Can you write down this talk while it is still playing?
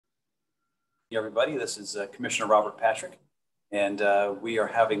Everybody. This is Commissioner Robert Patrick, and we are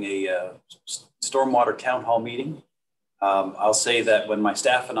having a Stormwater Town Hall meeting. I'll say that when my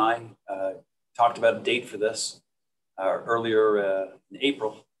staff and I talked about a date for this earlier in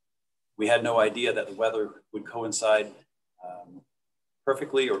April, we had no idea that the weather would coincide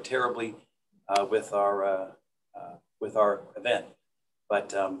perfectly or terribly with our event.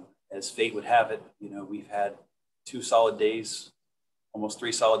 But as fate would have it, we've had 2 solid days, almost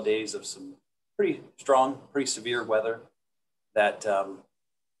 3 solid days of some pretty strong, pretty severe weather that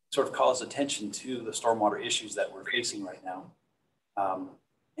sort of calls attention to the stormwater issues that we're facing right now.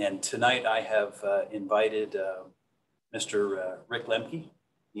 And tonight I have invited Mr. Rick Lemke.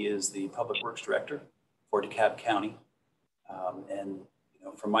 He is the Public Works Director for DeKalb County. And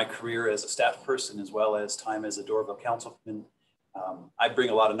from my career as a staff person, as well as time as a Doraville councilman, I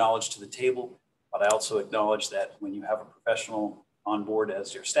bring a lot of knowledge to the table, but I also acknowledge that when you have a professional on board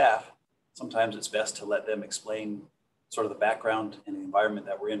as your staff, sometimes it's best to let them explain sort of the background and the environment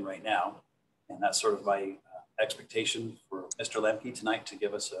that we're in right now. And that's sort of my expectation for Mr. Lemke tonight, to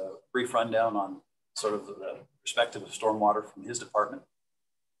give us a brief rundown on sort of the perspective of stormwater from his department.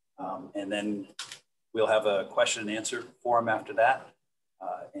 And then we'll have a question and answer forum after that.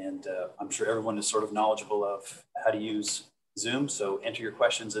 And I'm sure everyone is sort of knowledgeable of how to use Zoom. So enter your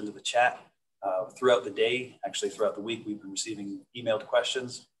questions into the chat. Throughout the day, actually throughout the week, we've been receiving emailed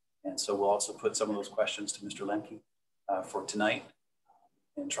questions. And so we'll also put some of those questions to Mr. Lemke for tonight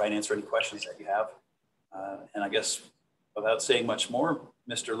and try and answer any questions that you have. And I guess without saying much more,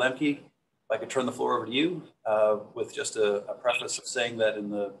 Mr. Lemke, if I could turn the floor over to you with just a preface of saying that in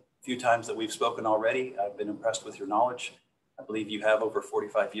the few times that we've spoken already, I've been impressed with your knowledge. I believe you have over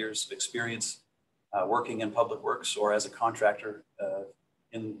 45 years of experience working in public works or as a contractor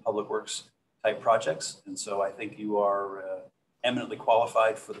in public works type projects. And so I think you are eminently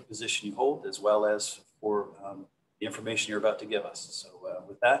qualified for the position you hold, as well as for the information you're about to give us. So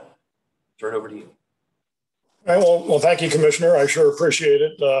with that, turn it over to you. All right, well, thank you, Commissioner. I sure appreciate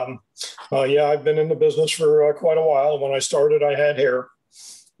it. Yeah, I've been in the business for quite a while. When I started, I had hair,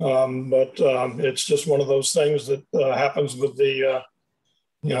 but it's just one of those things that happens with the,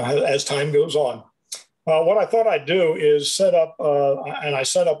 as time goes on. What I thought I'd do is set up, and I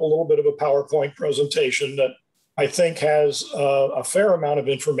set up a little bit of a PowerPoint presentation that I think has a fair amount of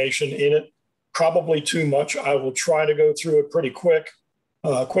information in it, probably too much. I will try to go through it pretty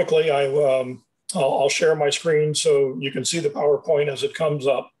quickly. I'll share my screen so you can see the PowerPoint as it comes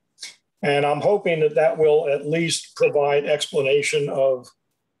up. And I'm hoping that that will at least provide explanation of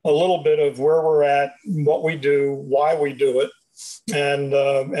a little bit of where we're at, what we do, why we do it,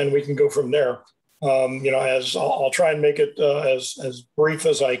 and we can go from there. As I'll try and make it as brief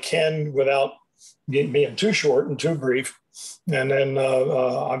as I can without being too short and too brief. And then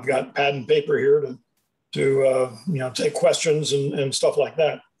I've got pad and paper here to take questions and stuff like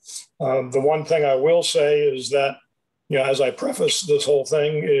that. The one thing I will say is that, as I preface this whole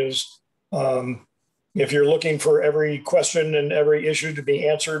thing is, if you're looking for every question and every issue to be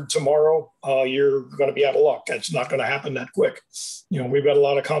answered tomorrow, you're going to be out of luck. It's not going to happen that quick. We've got a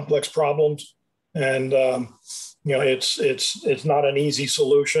lot of complex problems, and it's not an easy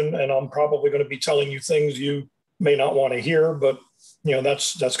solution. And I'm probably going to be telling you things you may not want to hear, but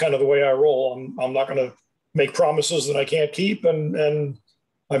that's kind of the way I roll. I'm not going to make promises that I can't keep, and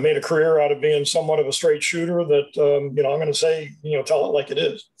I made a career out of being somewhat of a straight shooter that, I'm going to say, tell it like it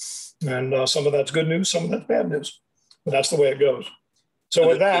is. And some of that's good news, some of that's bad news, but that's the way it goes. So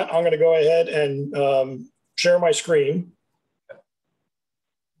with that, I'm going to go ahead and share my screen,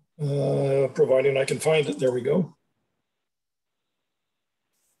 providing I can find it. There we go.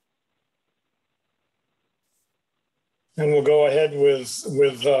 And we'll go ahead with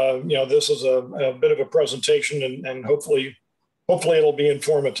this is a bit of a presentation, and hopefully it'll be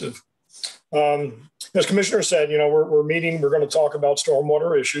informative. As Commissioner said, we're meeting, we're going to talk about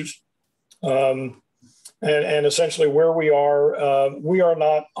stormwater issues. And essentially where we are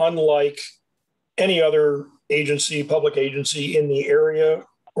not unlike any other agency, public agency in the area,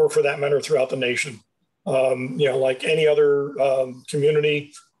 or for that matter, throughout the nation. Like any other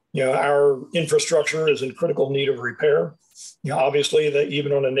community, our infrastructure is in critical need of repair. Obviously, that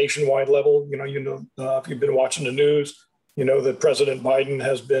even on a nationwide level, if you've been watching the news, that President Biden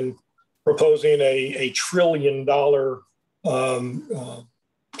has been proposing a $1 trillion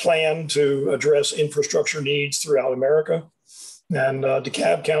plan to address infrastructure needs throughout America. And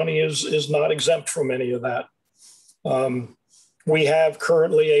DeKalb County is not exempt from any of that. We have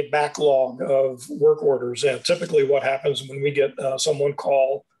currently a backlog of work orders. And typically what happens when we get someone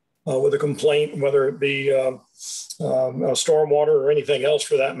call with a complaint, whether it be stormwater or anything else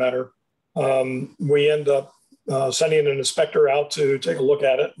for that matter, we end up sending an inspector out to take a look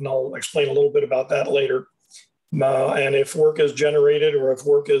at it, and I'll explain a little bit about that later. And if work is generated or if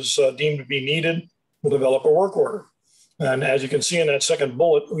work is deemed to be needed, we'll develop a work order. And as you can see in that second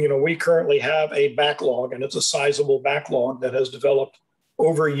bullet, we currently have a backlog, and it's a sizable backlog that has developed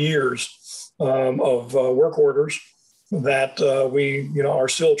over years of work orders that we are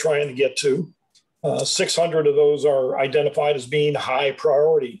still trying to get to. 600 of those are identified as being high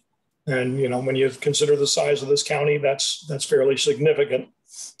priority. And, when you consider the size of this county, that's fairly significant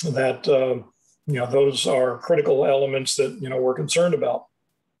that, those are critical elements that, we're concerned about.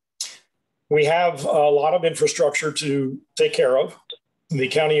 We have a lot of infrastructure to take care of. The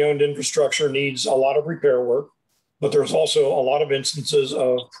county-owned infrastructure needs a lot of repair work, but there's also a lot of instances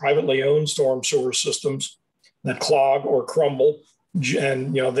of privately owned storm sewer systems that clog or crumble.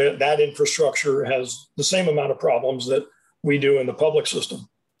 And, that infrastructure has the same amount of problems that we do in the public system.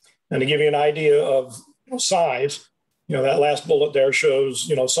 And to give you an idea of size, that last bullet there shows,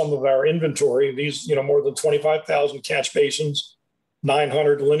 some of our inventory. These, more than 25,000 catch basins,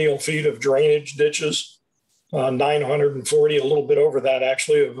 900 lineal feet of drainage ditches, 940, a little bit over that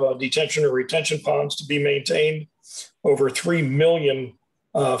actually, of detention or retention ponds to be maintained, over 3 million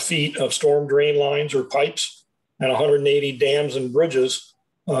feet of storm drain lines or pipes, and 180 dams and bridges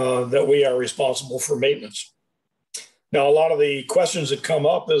that we are responsible for maintenance. Now, a lot of the questions that come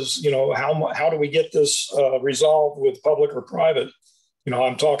up is, how do we get this resolved with public or private?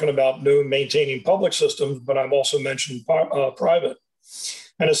 I'm talking about maintaining public systems, but I'm also mentioning private.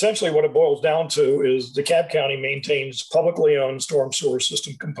 And essentially what it boils down to is DeKalb County maintains publicly owned storm sewer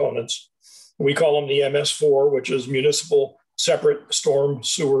system components. We call them the MS4, which is Municipal Separate Storm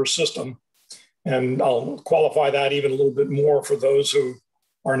Sewer System. And I'll qualify that even a little bit more for those who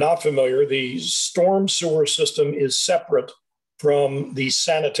are not familiar. The storm sewer system is separate from the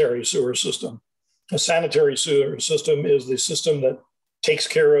sanitary sewer system. A sanitary sewer system is the system that takes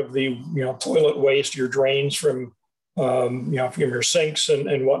care of the toilet waste, your drains from from your sinks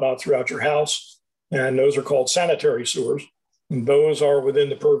and whatnot throughout your house. And those are called sanitary sewers. And those are within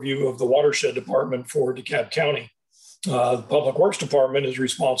the purview of the watershed department for DeKalb County. The Public Works Department is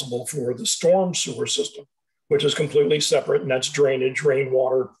responsible for the storm sewer system, which is completely separate, and that's drainage,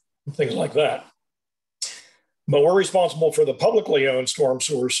 rainwater, and things like that. But we're responsible for the publicly owned storm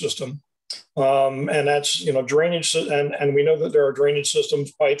sewer system. And that's, drainage. And we know that there are drainage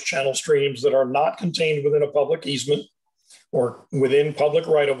systems, pipes, channel streams that are not contained within a public easement or within public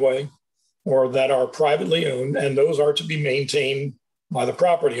right-of-way, or that are privately owned, and those are to be maintained by the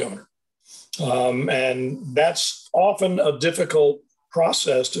property owner. And that's often a difficult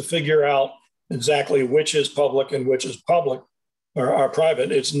process to figure out exactly which is public and which is public or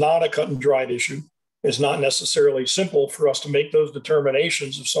private. It's not a cut and dried issue. It's not necessarily simple for us to make those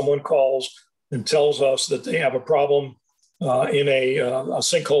determinations. If someone calls and tells us that they have a problem in a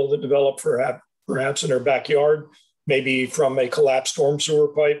sinkhole that developed perhaps in their backyard, maybe from a collapsed storm sewer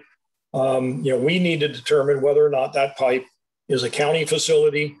pipe, we need to determine whether or not that pipe is a county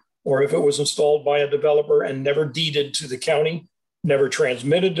facility, or if it was installed by a developer and never deeded to the county, never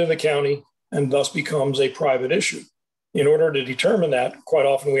transmitted to the county, and thus becomes a private issue. In order to determine that, quite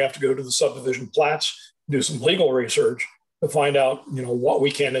often we have to go to the subdivision plats, do some legal research to find out, what we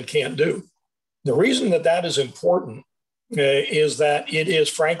can and can't do. The reason that that is important is that it is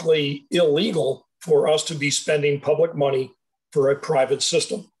frankly illegal for us to be spending public money for a private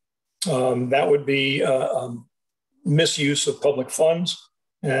system. That would be misuse of public funds,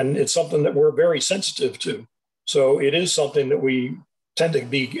 and it's something that we're very sensitive to. So it is something that we tend to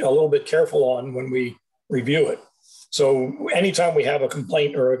be a little bit careful on when we review it. So anytime we have a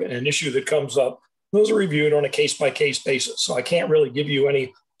complaint or an issue that comes up, those are reviewed on a case-by-case basis. So I can't really give you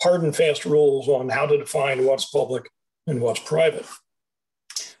any hard and fast rules on how to define what's public and what's private.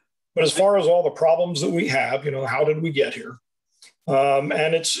 But as far as all the problems that we have, how did we get here?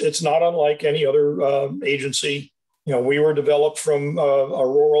 And it's not unlike any other agency. We were developed from a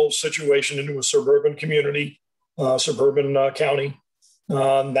rural situation into a suburban community, suburban county.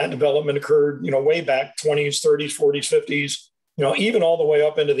 That development occurred, way back 20s, 30s, 40s, 50s, even all the way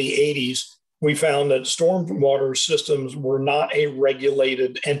up into the 80s. We found that stormwater systems were not a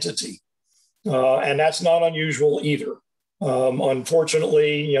regulated entity. And that's not unusual either.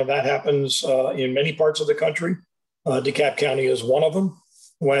 Unfortunately, that happens in many parts of the country. DeKalb County is one of them.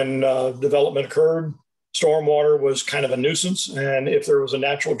 When development occurred, stormwater was kind of a nuisance. And if there was a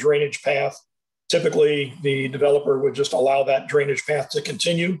natural drainage path, typically the developer would just allow that drainage path to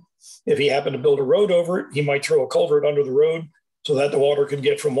continue. If he happened to build a road over it, he might throw a culvert under the road so that the water could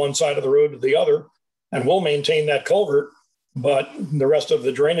get from one side of the road to the other. And we'll maintain that culvert but the rest of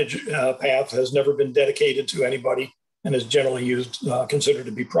the drainage path has never been dedicated to anybody and is generally considered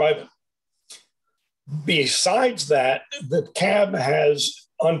to be private. Besides that, the CAB has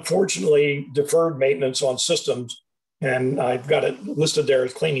unfortunately deferred maintenance on systems, and I've got it listed there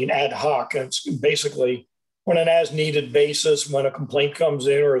as cleaning ad hoc. And it's basically on an as-needed basis when a complaint comes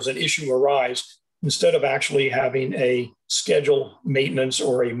in or as an issue arises, instead of actually having a scheduled maintenance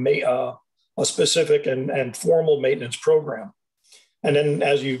or a specific and formal maintenance program. And then,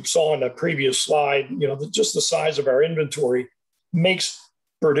 as you saw in the previous slide, just the size of our inventory makes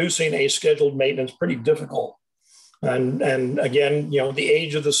producing a scheduled maintenance pretty difficult. And again, the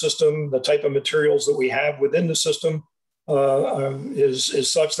age of the system, the type of materials that we have within the system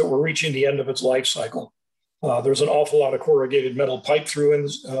is such that we're reaching the end of its life cycle. There's an awful lot of corrugated metal pipe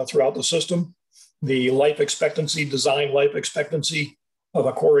throughout the system. The design life expectancy of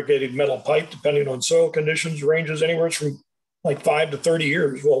a corrugated metal pipe, depending on soil conditions, ranges anywhere from like 5 to 30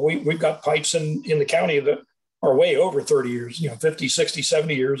 years. Well, we've got pipes in the county that are way over 30 years, 50, 60,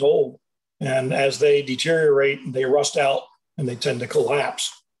 70 years old. And as they deteriorate, they rust out and they tend to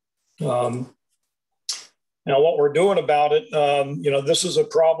collapse. Now, what we're doing about it, this is a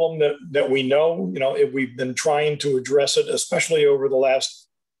problem that we know, we've been trying to address it, especially over the last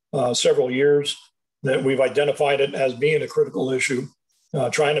several years, that we've identified it as being a critical issue,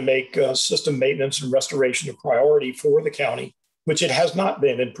 trying to make system maintenance and restoration a priority for the county, which it has not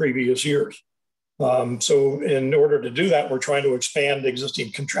been in previous years. So in order to do that, we're trying to expand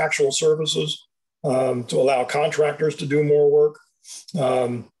existing contractual services to allow contractors to do more work.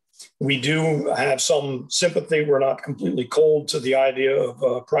 We do have some sympathy. We're not completely cold to the idea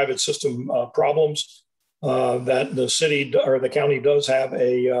of private system problems, that the city or the county does have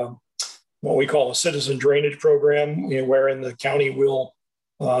what we call a citizen drainage program, wherein the county will,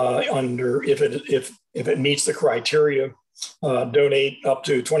 if it meets the criteria, donate up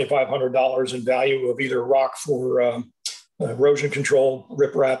to $2,500 in value of either rock for erosion control,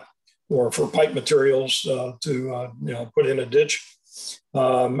 riprap, or for pipe materials to put in a ditch.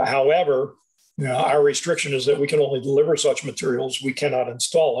 However, our restriction is that we can only deliver such materials. We cannot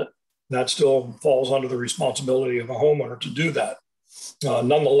install it. That still falls under the responsibility of a homeowner to do that.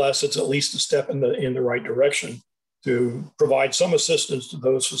 Nonetheless, it's at least a step in the right direction to provide some assistance to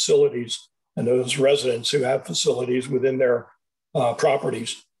those facilities and those residents who have facilities within their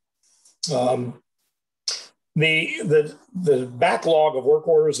properties. The backlog of work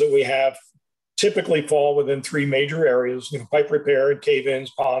orders that we have typically fall within three major areas: pipe repair and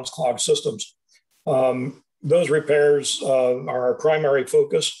cave-ins, ponds, clogged systems. Those repairs are our primary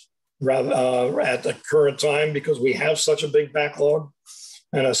focus at the current time because we have such a big backlog.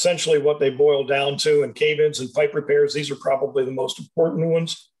 And essentially what they boil down to in cave-ins and pipe repairs, these are probably the most important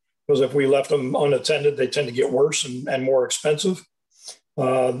ones, because if we left them unattended, they tend to get worse and more expensive.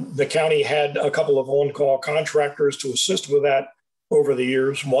 The county had a couple of on-call contractors to assist with that over the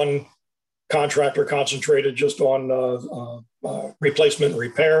years. One contractor concentrated just on replacement and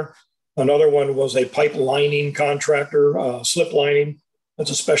repair. Another one was a pipe lining contractor, slip lining. That's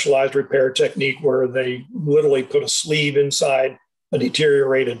a specialized repair technique where they literally put a sleeve inside a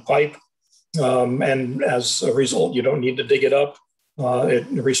deteriorated pipe. And as a result, you don't need to dig it up. It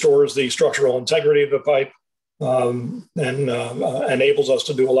restores the structural integrity of the pipe and enables us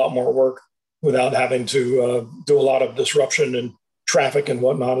to do a lot more work without having to do a lot of disruption and traffic and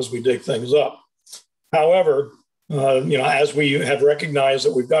whatnot as we dig things up. However, as we have recognized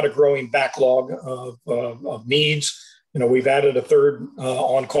that we've got a growing backlog of needs, we've added a third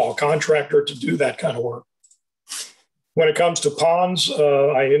on-call contractor to do that kind of work. When it comes to ponds,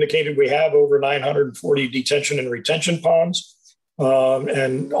 I indicated we have over 940 detention and retention ponds,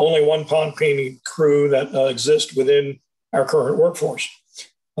 and only one pond cleaning crew that exists within our current workforce.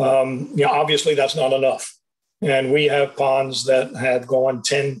 Obviously, that's not enough. And we have ponds that have gone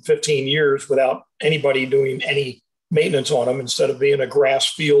 10, 15 years without anybody doing any maintenance on them. Instead of being a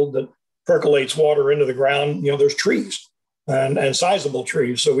grass field that percolates water into the ground, there's trees and sizable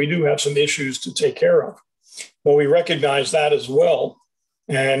trees. So we do have some issues to take care of. Well, we recognize that as well.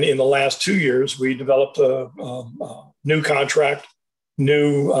 And in the last 2 years, we developed a new contract,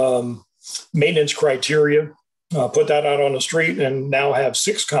 new maintenance criteria, put that out on the street, and now have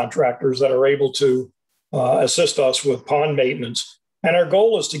 6 contractors that are able to assist us with pond maintenance. And our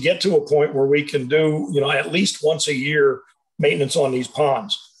goal is to get to a point where we can do, at least once a year maintenance on these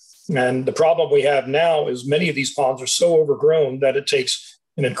ponds. And the problem we have now is many of these ponds are so overgrown that it takes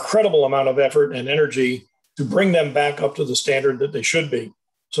an incredible amount of effort and energy to bring them back up to the standard that they should be.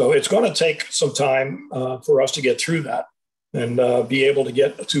 So it's going to take some time for us to get through that and be able to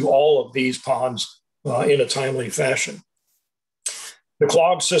get to all of these ponds in a timely fashion. The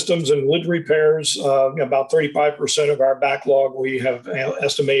clog systems and lid repairs, about 35% of our backlog we have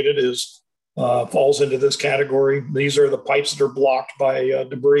estimated falls into this category. These are the pipes that are blocked by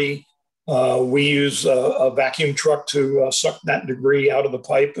debris. We use a vacuum truck to suck that debris out of the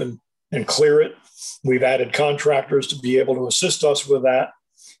pipe and clear it. We've added contractors to be able to assist us with that.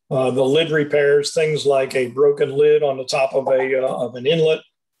 The lid repairs, things like a broken lid on the top of an inlet,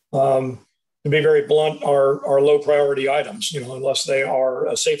 to be very blunt, are low priority items. Unless they are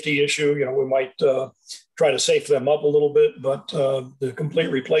a safety issue, we might try to safe them up a little bit. But the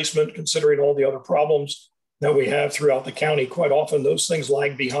complete replacement, considering all the other problems that we have throughout the county, quite often those things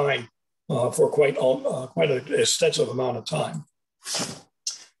lag behind for quite an extensive amount of time.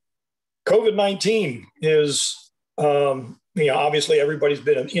 COVID-19 is, obviously everybody's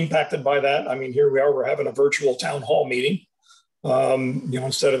been impacted by that. I mean, here we are, we're having a virtual town hall meeting,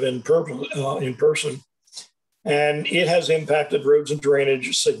 instead of in person. And it has impacted roads and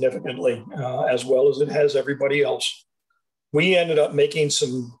drainage significantly, as well as it has everybody else. We ended up making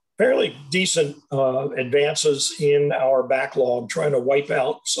some fairly decent advances in our backlog, trying to wipe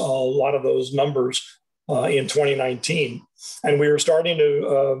out a lot of those numbers in 2019. And we were starting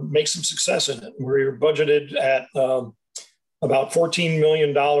to make some success in it. We were budgeted at about $14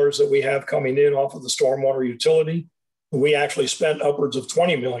 million that we have coming in off of the stormwater utility. We actually spent upwards of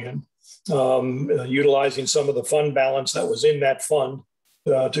 $20 million, utilizing some of the fund balance that was in that fund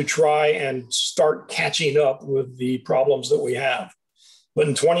to try and start catching up with the problems that we have. But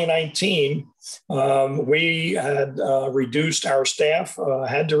in 2019, we had reduced our staff,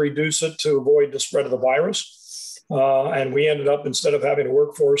 had to reduce it to avoid the spread of the virus. And we ended up, instead of having a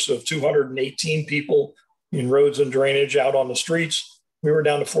workforce of 218 people in roads and drainage out on the streets, we were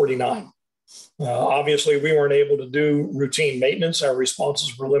down to 49. Obviously, we weren't able to do routine maintenance. Our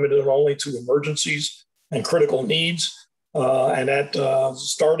responses were limited only to emergencies and critical needs. And that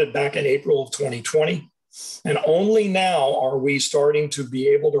started back in April of 2020. And only now are we starting to be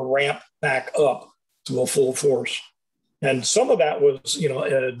able to ramp back up to a full force. And some of that was,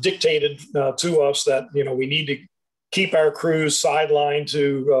 dictated to us that, we need to keep our crews sidelined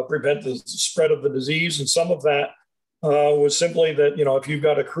to prevent the spread of the disease. And some of that was simply that, if you've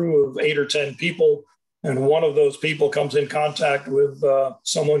got a crew of 8 or 10 people and one of those people comes in contact with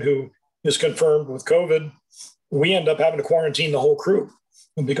someone who is confirmed with COVID, we end up having to quarantine the whole crew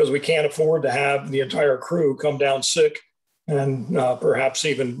because we can't afford to have the entire crew come down sick and perhaps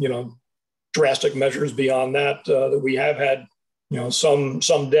even, drastic measures beyond that, that we have had,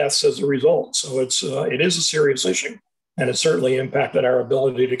 some deaths as a result. So it is a serious issue, and it certainly impacted our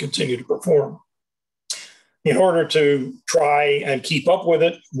ability to continue to perform. In order to try and keep up with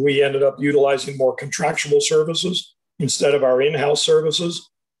it, we ended up utilizing more contractual services instead of our in-house services.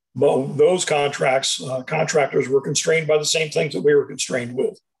 But those contractors were constrained by the same things that we were constrained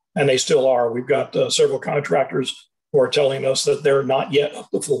with, and they still are. We've got several contractors who are telling us that they're not yet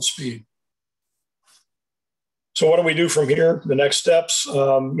up to full speed. So what do we do from here? The next steps,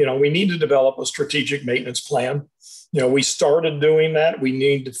 we need to develop a strategic maintenance plan. We started doing that. We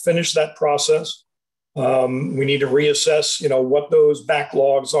need to finish that process. We need to reassess, what those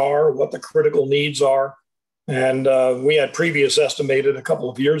backlogs are, what the critical needs are. And we had previous estimated a couple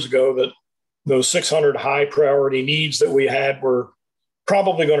of years ago that those 600 high priority needs that we had were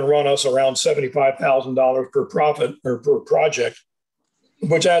probably going to run us around $75,000 per profit or per project,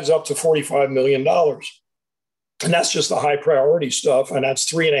 which adds up to $45 million. And that's just the high priority stuff. And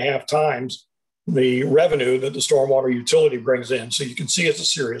that's 3.5 times the revenue that the stormwater utility brings in. So you can see it's a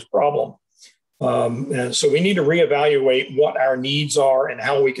serious problem. And so we need to reevaluate what our needs are and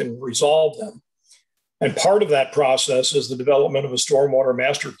how we can resolve them. And part of that process is the development of a stormwater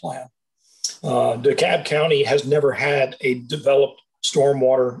master plan. DeKalb County has never had a developed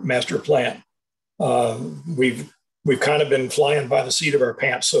stormwater master plan. We've kind of been flying by the seat of our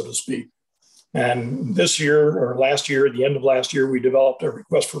pants, so to speak. And this year or last year, at the end of last year, we developed a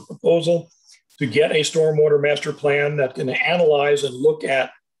request for proposal to get a stormwater master plan that can analyze and look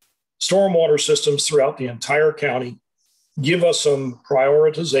at stormwater systems throughout the entire county, give us some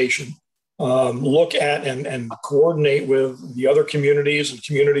prioritization, look at and coordinate with the other communities and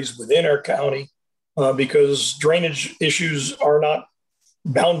communities within our county, because drainage issues are not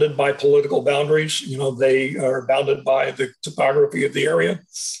bounded by political boundaries. They are bounded by the topography of the area,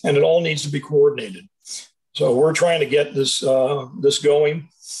 and it all needs to be coordinated. So we're trying to get this going.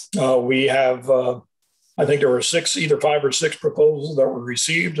 We have, I think there were either 5 or 6 proposals that were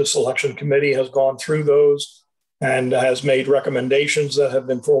received. A selection committee has gone through those and has made recommendations that have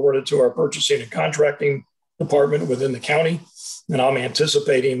been forwarded to our purchasing and contracting department within the county. And I'm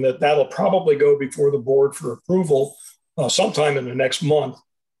anticipating that that'll probably go before the board for approval sometime in the next month.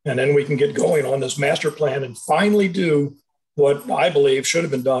 And then we can get going on this master plan and finally do what I believe should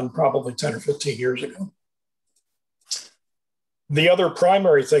have been done probably 10 or 15 years ago. The other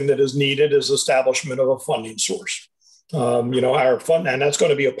primary thing that is needed is establishment of a funding source. Our fund, and that's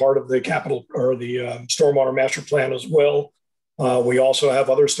going to be a part of the capital or the stormwater master plan as well. We also have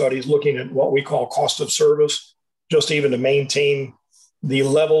other studies looking at what we call cost of service, just even to maintain the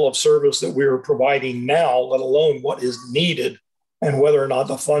level of service that we're providing now, let alone what is needed and whether or not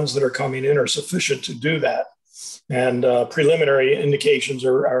the funds that are coming in are sufficient to do that. And preliminary indications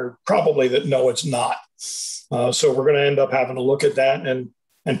are probably that no, it's not. So we're going to end up having to look at that.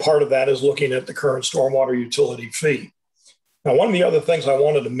 And part of that is looking at the current stormwater utility fee. Now, one of the other things I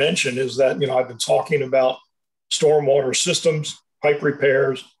wanted to mention is that, I've been talking about stormwater systems, pipe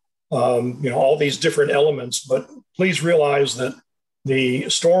repairs, all these different elements, but please realize that the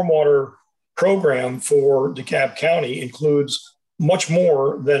stormwater program for DeKalb County includes much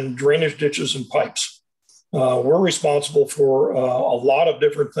more than drainage ditches and pipes. We're responsible for a lot of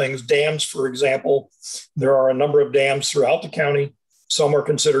different things. Dams, for example, there are a number of dams throughout the county. Some are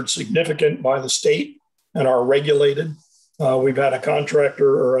considered significant by the state and are regulated. We've had a contractor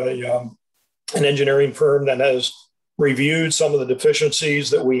or an engineering firm that has reviewed some of the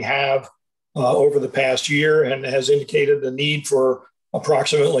deficiencies that we have over the past year and has indicated the need for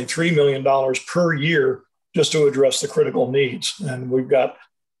approximately $3 million per year just to address the critical needs. And we've got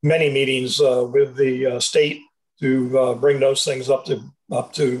many meetings with the state to bring those things up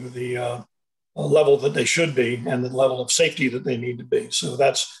to the level that they should be and the level of safety that they need to be. So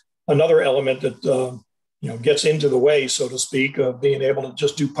that's another element that gets into the way, so to speak, of being able to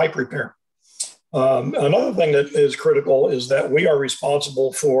just do pipe repair. Another thing that is critical is that we are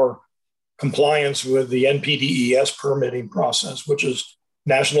responsible for compliance with the NPDES permitting process, which is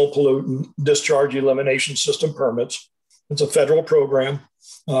National Pollutant Discharge Elimination System permits. It's a federal program.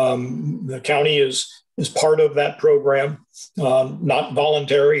 The county is part of that program, not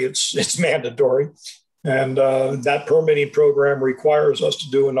voluntary, it's mandatory. And that permitting program requires us to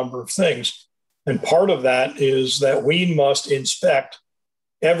do a number of things. And part of that is that we must inspect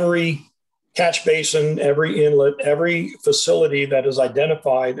every catch basin, every inlet, every facility that is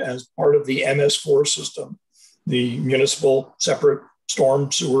identified as part of the MS4 system, the municipal separate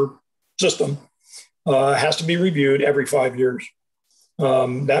storm sewer system, has to be reviewed every 5 years.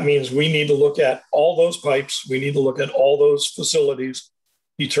 That means we need to look at all those pipes. We need to look at all those facilities,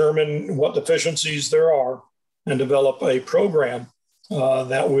 determine what deficiencies there are, and develop a program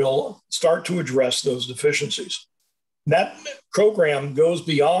that will start to address those deficiencies. That program goes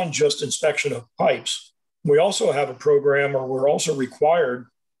beyond just inspection of pipes. We also have a program, or we're also required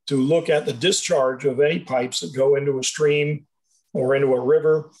to look at the discharge of any pipes that go into a stream or into a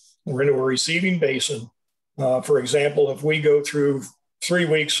river or into a receiving basin. For example, if we go through 3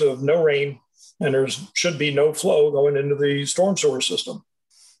 weeks of no rain and there should be no flow going into the storm sewer system,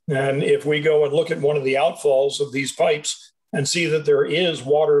 and if we go and look at one of the outfalls of these pipes and see that there is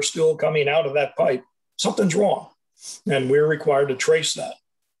water still coming out of that pipe, something's wrong. And we're required to trace that.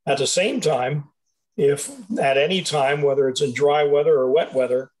 At the same time, if at any time, whether it's in dry weather or wet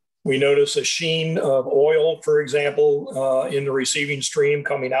weather, we notice a sheen of oil, for example, in the receiving stream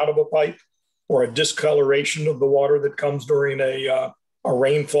coming out of a pipe, or a discoloration of the water that comes during a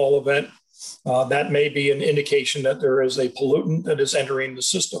rainfall event, that may be an indication that there is a pollutant that is entering the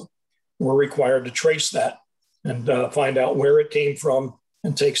system. We're required to trace that and find out where it came from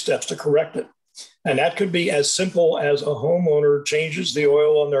and take steps to correct it. And that could be as simple as a homeowner changes the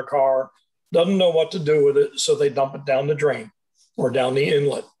oil on their car, doesn't know what to do with it, so they dump it down the drain or down the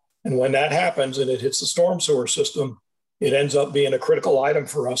inlet. And when that happens and it hits the storm sewer system, it ends up being a critical item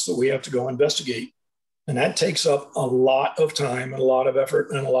for us that we have to go investigate. And that takes up a lot of time and a lot of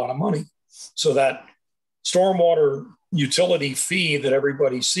effort and a lot of money. So that stormwater utility fee that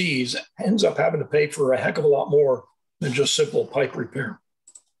everybody sees ends up having to pay for a heck of a lot more than just simple pipe repair.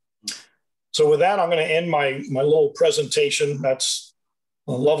 So with that, I'm going to end my little presentation. That's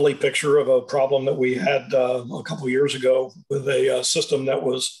a lovely picture of a problem that we had a couple of years ago with a system that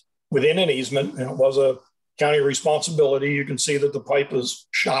was within an easement, and it was a county responsibility. You can see that the pipe is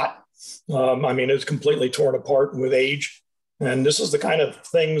shot. It's completely torn apart with age. And this is the kind of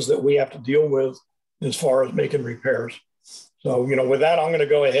things that we have to deal with as far as making repairs. So, with that, I'm going to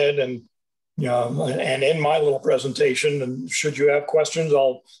go ahead and end my little presentation. And should you have questions,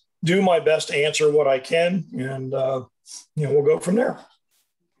 I'll do my best to answer what I can, and we'll go from there.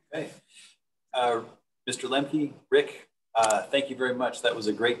 Okay. Mr. Lemke, Rick, thank you very much. That was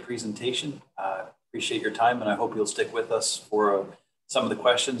a great presentation. Appreciate your time, and I hope you'll stick with us for some of the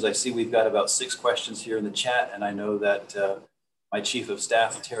questions. I see we've got about 6 questions here in the chat, and I know that my Chief of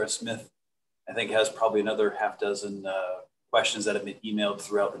Staff, Tara Smith, I think has probably another half dozen questions that have been emailed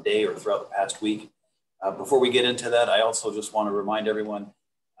throughout the day or throughout the past week. Before we get into that, I also just want to remind everyone,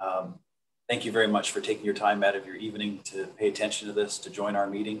 thank you very much for taking your time out of your evening to pay attention to this, to join our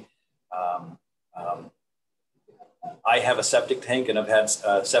meeting. I have a septic tank and I've had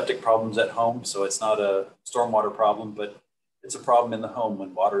septic problems at home, so it's not a stormwater problem, but it's a problem in the home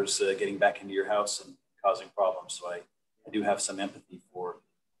when water's getting back into your house and causing problems. So I do have some empathy for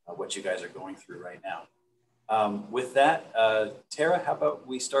what you guys are going through right now. With that, Tara, how about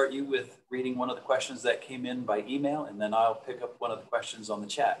we start you with reading one of the questions that came in by email, and then I'll pick up one of the questions on the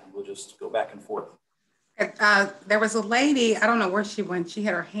chat and we'll just go back and forth. There was a lady, I don't know where she went. She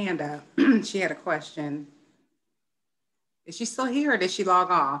had her hand up. She had a question. Is she still here or did she log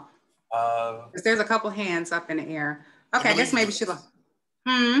off? Because there's a couple hands up in the air. Okay, I guess maybe she logged.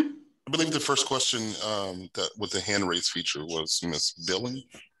 I believe the first question that with the hand raise feature was Miss Billing.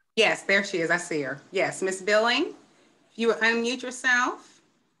 Yes, there she is. I see her. Yes, Miss Billing. If you would unmute yourself.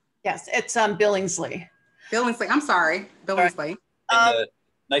 Yes, it's Billingsley. Billingsley, I'm sorry, Billingsley.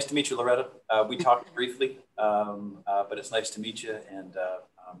 Nice to meet you, Loretta. We talked briefly, but it's nice to meet you. And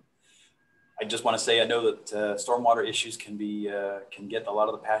I just want to say, I know that stormwater issues can get a lot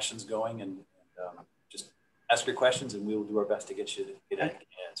of the passions going, and just ask your questions and we will do our best to get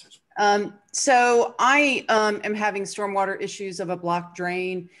answers. So I am having stormwater issues of a blocked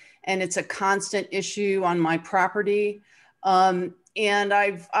drain, and it's a constant issue on my property. And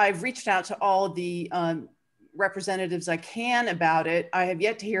I've reached out to all of the representatives I can about it. I have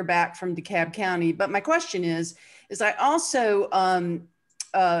yet to hear back from DeKalb County, but my question is I also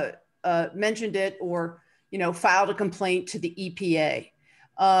mentioned it or, filed a complaint to the EPA.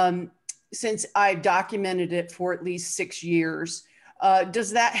 Since I've documented it for at least 6 years,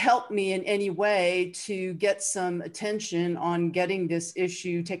 does that help me in any way to get some attention on getting this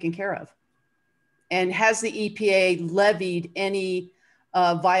issue taken care of? And has the EPA levied any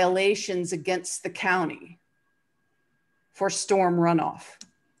violations against the county for storm runoff?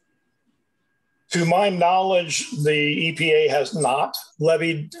 To my knowledge, the EPA has not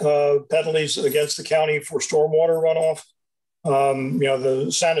levied penalties against the county for stormwater runoff.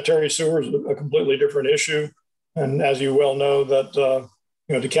 The sanitary sewer is a completely different issue. And as you well know that,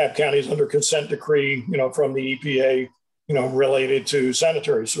 DeKalb County is under consent decree, from the EPA, related to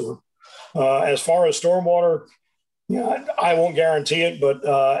sanitary sewer. As far as stormwater, I won't guarantee it, but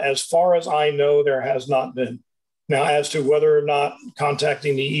as far as I know, there has not been. Now, as to whether or not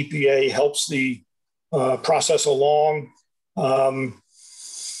contacting the EPA helps the process along, to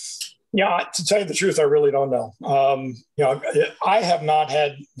tell you the truth, I really don't know. I have not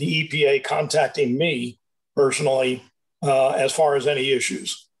had the EPA contacting me personally as far as any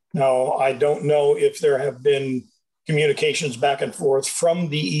issues. Now, I don't know if there have been communications back and forth from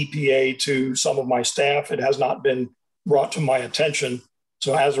the EPA to some of my staff. It has not been brought to my attention.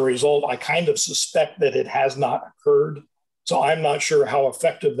 So as a result, I kind of suspect that it has not occurred. So I'm not sure how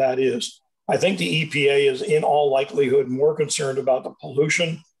effective that is. I think the EPA is in all likelihood more concerned about the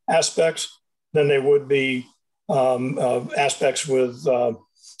pollution aspects than they would be aspects with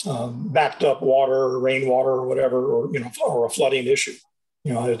backed up water or rainwater or whatever, or a flooding issue.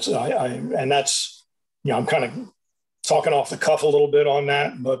 I'm kind of talking off the cuff a little bit on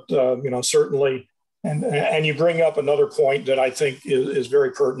that, but certainly. And you bring up another point that I think is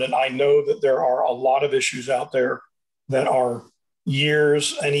very pertinent. I know that there are a lot of issues out there that are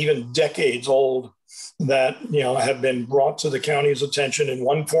years and even decades old that, have been brought to the county's attention in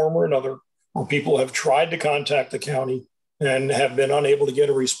one form or another, or people have tried to contact the county and have been unable to get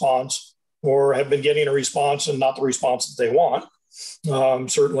a response, or have been getting a response and not the response that they want.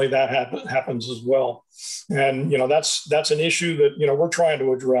 Certainly that happens as well. And, that's an issue that, we're trying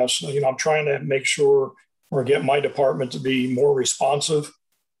to address. I'm trying to make sure or get my department to be more responsive.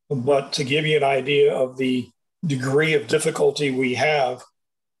 But to give you an idea of the degree of difficulty we have,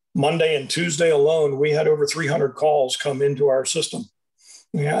 Monday and Tuesday alone, we had over 300 calls come into our system.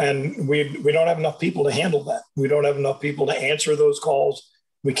 And we don't have enough people to handle that. We don't have enough people to answer those calls.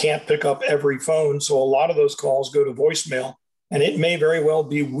 We can't pick up every phone. So a lot of those calls go to voicemail. And it may very well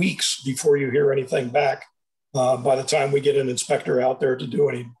be weeks before you hear anything back by the time we get an inspector out there to do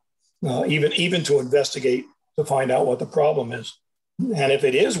any, even to investigate to find out what the problem is. And if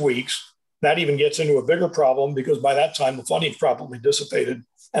it is weeks, that even gets into a bigger problem because by that time the flooding's probably dissipated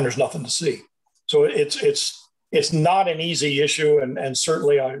and there's nothing to see. So it's not an easy issue. And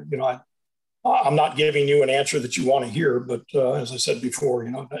certainly I'm not giving you an answer that you want to hear, but as I said before,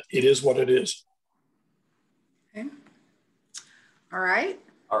 it is what it is. Okay. All right.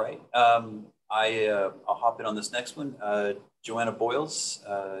 All right. I'll hop in on this next one. Joanna Boyles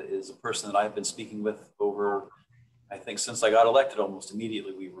is a person that I've been speaking with over, I think, since I got elected. Almost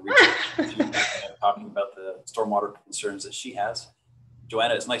immediately we were reaching out to talking about the stormwater concerns that she has.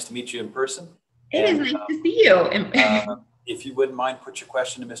 Joanna, it's nice to meet you in person. It is nice to see you. If you wouldn't mind, put your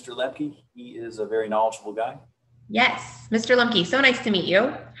question to Mr. Lemke. He is a very knowledgeable guy. Yes, Mr. Lemke, so nice to meet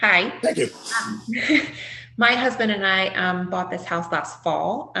you. Hi. Thank you. My husband and I bought this house last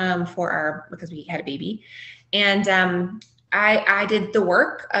fall because we had a baby. And I did the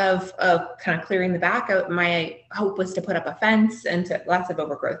work of kind of clearing the back. My hope was to put up a fence and lots of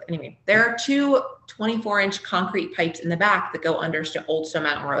overgrowth. Anyway, there are two 24-inch concrete pipes in the back that go under Old Stone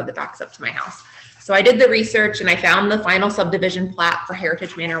Mountain Road that backs up to my house. So I did the research and I found the final subdivision plat for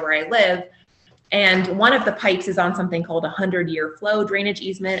Heritage Manor where I live. And one of the pipes is on something called a 100-year flow drainage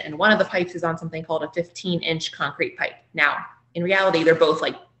easement. And one of the pipes is on something called a 15-inch concrete pipe. Now, in reality, they're both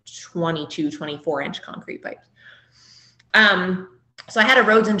like 22, 24-inch concrete pipes. So I had a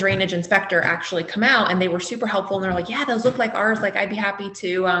roads and drainage inspector actually come out, and they were super helpful. And they're like, yeah, those look like ours. Like, I'd be happy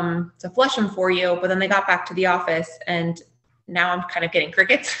to flush them for you. But then they got back to the office and now I'm kind of getting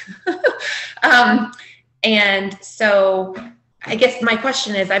crickets. And so I guess my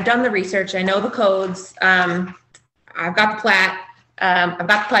question is, I've done the research. I know the codes. I've got the plat. I've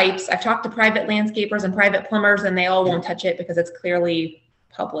got the pipes. I've talked to private landscapers and private plumbers, and they all won't touch it because it's clearly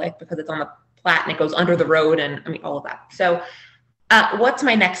public, because it's on the plat and it goes under the road, and I mean, all of that. So what's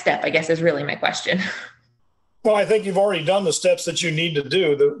my next step, I guess, is really my question. Well, I think you've already done the steps that you need to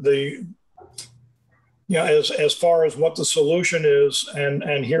do. As far as what the solution is,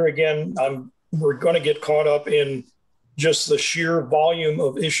 and here again, we're going to get caught up in just the sheer volume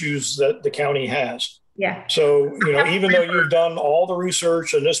of issues that the county has. Yeah. So, even though you've done all the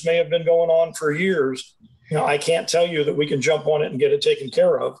research and this may have been going on for years, I can't tell you that we can jump on it and get it taken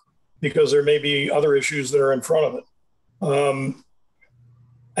care of, because there may be other issues that are in front of it.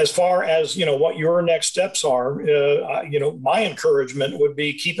 As far as, what your next steps are, my encouragement would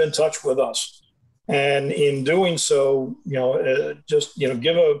be keep in touch with us. And in doing so, just,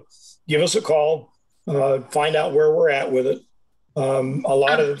 give us a call, find out where we're at with it.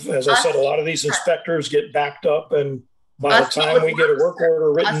 As I said, a lot of these inspectors get backed up, and by the time we get a work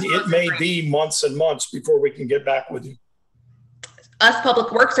order written, it may be months and months before we can get back with you. Us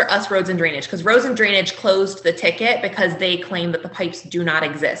Public Works or us Roads and Drainage? Because Roads and Drainage closed the ticket because they claim that the pipes do not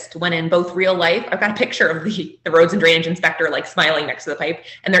exist. When in both real life, I've got a picture of the Roads and Drainage inspector like smiling next to the pipe,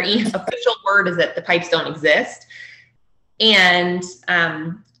 and their official word is that the pipes don't exist. And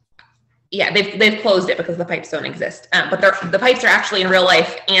yeah, they've closed it because the pipes don't exist. But the pipes are actually in real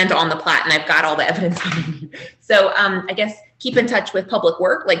life and on the plat, and I've got all the evidence. So I guess keep in touch with Public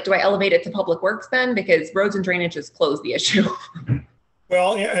Works. Like, do I elevate it to Public Works then? Because Roads and Drainage has closed the issue.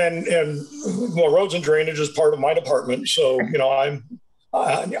 Well, and Roads and Drainage is part of my department, so I'm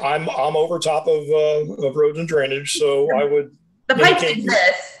over top of Roads and Drainage. So I would. The pipes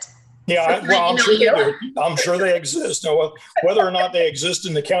exist. Yeah, I'm sure they do. I'm sure they exist. Now, whether or not they exist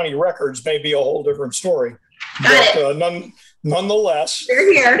in the county records may be a whole different story. Got it. Nonetheless,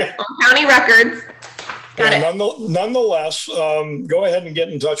 they're here on county records. Got it. Nonetheless, go ahead and get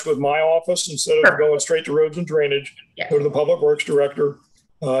in touch with my office instead of going straight to Roads and Drainage. Yeah. Go to the Public Works Director.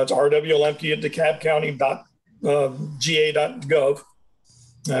 It's rwlemke at DeKalbCounty.ga.gov,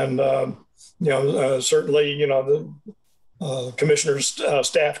 and certainly the commissioner's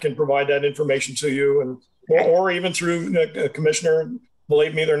staff can provide that information to you, and or even through a commissioner.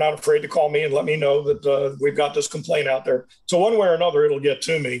 Believe me, they're not afraid to call me and let me know that we've got this complaint out there. So one way or another, it'll get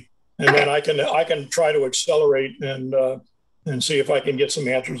to me. And then I can try to accelerate and see if I can get some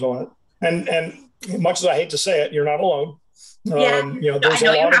answers on it. And much as I hate to say it, you're not alone. There's a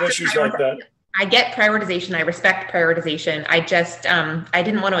lot of issues like that. I get prioritization. I respect prioritization. I just I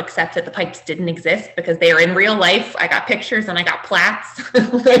didn't want to accept that the pipes didn't exist because they are in real life. I got pictures and I got plats.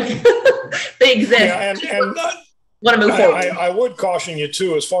 They exist. Yeah, and want to move forward. I would caution you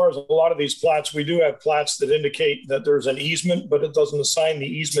too, as far as a lot of these plats, we do have plats that indicate that there's an easement, but it doesn't assign the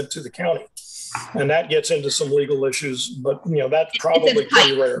easement to the county. And that gets into some legal issues, but that's probably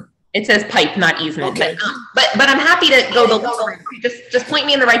pretty rare. It says pipe, not easement. Okay. But I'm happy to go the legal route. Just point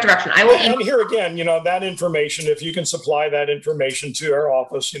me in the right direction. I will. And here again, that information, if you can supply that information to our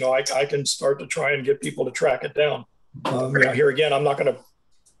office, I can start to try and get people to track it down. Here again, I'm not going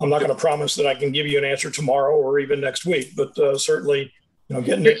to promise that I can give you an answer tomorrow or even next week, but certainly,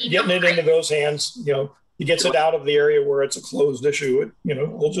 getting it into those hands, it gets it out of the area where it's a closed issue.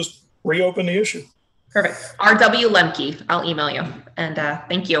 We'll just reopen the issue. Perfect. R.W. Lemke. I'll email you. And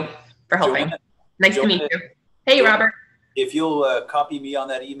thank you for helping. Nice to meet you. Hey, Robert. if you'll copy me on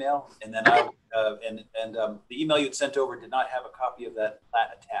that email, and then I'll, the email you'd sent over did not have a copy of that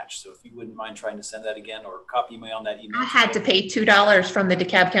plat attached. So if you wouldn't mind trying to send that again or copy me on that email. I had to pay $2 from the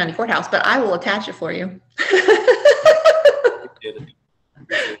DeKalb County Courthouse, but I will attach it for you.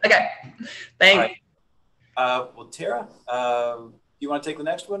 Okay, thanks. Right. Well, Tara, do you want to take the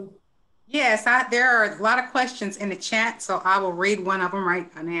next one? Yes, there are a lot of questions in the chat, so I will read one of them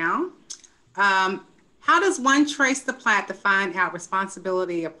right now. How does one trace the plat to find out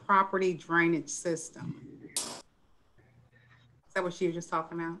responsibility of property drainage system? Is that what you were just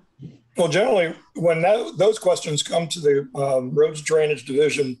talking about? Well, generally, when those questions come to the Roads Drainage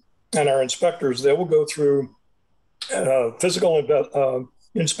Division and our inspectors, they will go through physical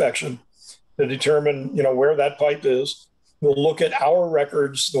inspection to determine, where that pipe is. We'll look at our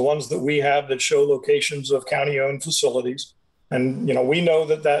records, the ones that we have that show locations of county-owned facilities. And, we know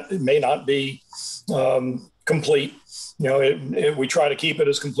that it may not be complete. We try to keep it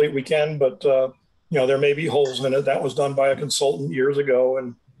as complete we can, but, there may be holes in it. That was done by a consultant years ago.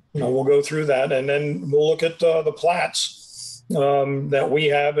 And, we'll go through that. And then we'll look at the plats that we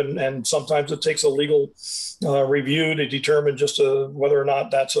have. And sometimes it takes a legal review to determine just whether or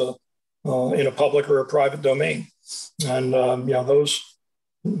not that's in a public or a private domain. And,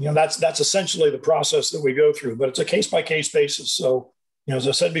 that's essentially the process that we go through, but it's a case-by-case basis. So, as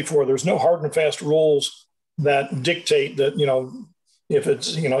I said before, there's no hard and fast rules that dictate that, if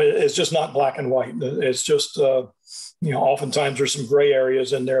it's, it's just not black and white. It's just, oftentimes there's some gray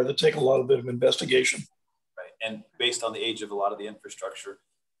areas in there that take a lot of bit of investigation. Right. And based on the age of a lot of the infrastructure,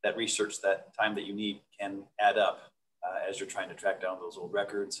 that research, that time that you need can add up as you're trying to track down those old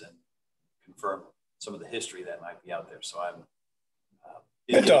records and confirm some of the history that might be out there. So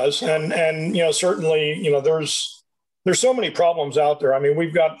it does. And certainly, there's so many problems out there. I mean,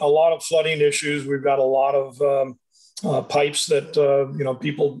 we've got a lot of flooding issues. We've got a lot of pipes that,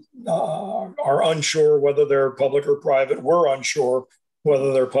 people are unsure whether they're public or private. We're unsure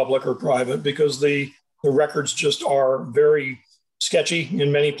whether they're public or private because the records just are very sketchy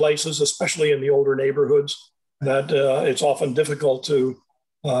in many places, especially in the older neighborhoods, that it's often difficult to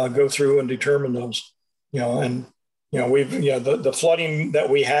go through and determine those, the flooding that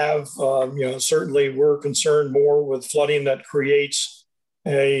we have, certainly we're concerned more with flooding that creates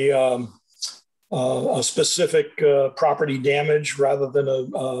a specific property damage rather than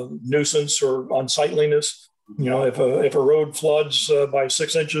a nuisance or unsightliness. If a road floods by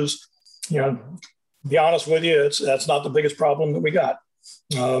 6 inches, to be honest with you, that's not the biggest problem that we got.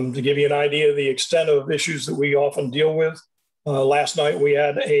 To give you an idea of the extent of issues that we often deal with, last night we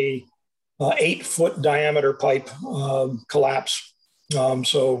had a 8-foot diameter pipe collapse.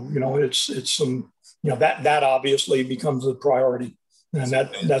 So it's some that obviously becomes a priority, and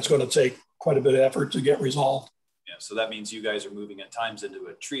that's going to take quite a bit of effort to get resolved. Yeah, so that means you guys are moving at times into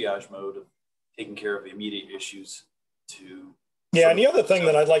a triage mode of taking care of the immediate issues to. Yeah, and the other thing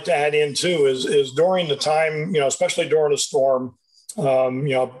that I'd like to add in too is during the time, especially during a storm,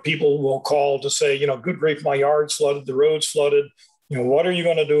 people will call to say, good grief, my yard's flooded, the road's flooded. What are you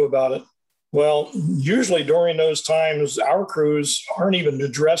going to do about it? Well, usually during those times, our crews aren't even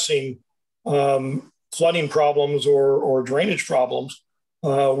addressing flooding problems or drainage problems.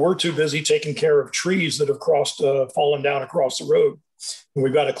 We're too busy taking care of trees that have fallen down across the road. And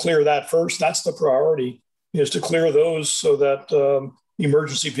we've got to clear that first. That's the priority, is to clear those so that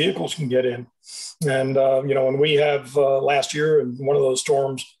emergency vehicles can get in. And, when we have last year in one of those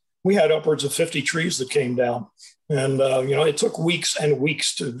storms, we had upwards of 50 trees that came down. And, it took weeks and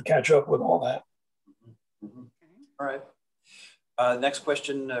weeks to catch up with all that. Mm-hmm. All right. Next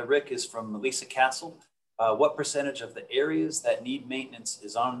question, Rick, is from Lisa Castle. What percentage of the areas that need maintenance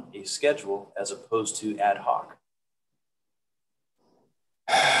is on a schedule as opposed to ad hoc?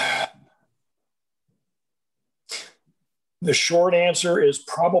 The short answer is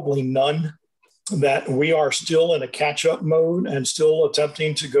probably none, that we are still in a catch-up mode and still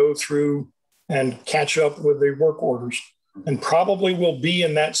attempting to go through and catch up with the work orders, and probably will be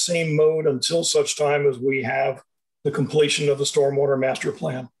in that same mode until such time as we have the completion of the Stormwater Master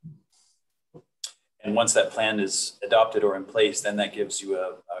Plan. And once that plan is adopted or in place, then that gives you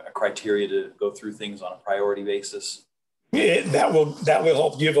a criteria to go through things on a priority basis. That will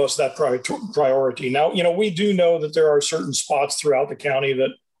help give us that priority. Now, we do know that there are certain spots throughout the county that,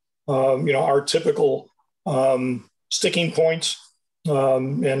 are typical sticking points,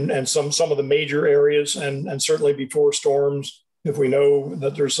 and some of the major areas, and certainly before storms, if we know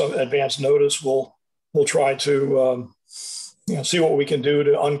that there's some advance notice, we'll try to see what we can do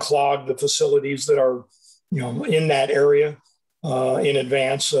to unclog the facilities that are in that area in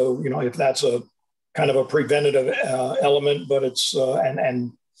advance. So if that's a kind of a preventative element, but it's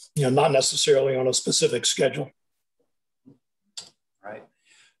and not necessarily on a specific schedule. Right.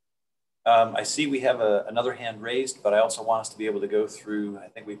 I see we have another hand raised, but I also want us to be able to go through, I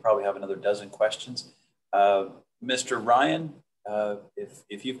think we probably have another dozen questions. Mr. Ryan,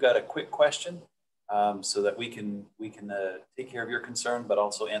 if you've got a quick question, so that we can take care of your concern, but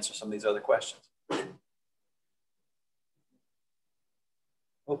also answer some of these other questions.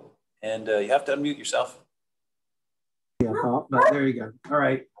 Oh, and you have to unmute yourself. Yeah, but there you go. All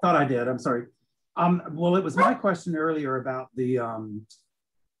right, thought I did. I'm sorry. Well, it was my question earlier about the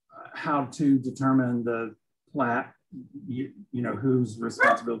how to determine the plat, whose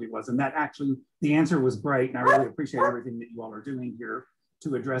responsibility was, and that actually the answer was great, and I really appreciate everything that you all are doing here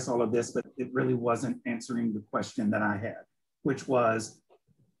to address all of this, but it really wasn't answering the question that I had, which was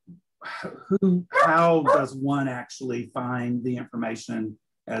how does one actually find the information,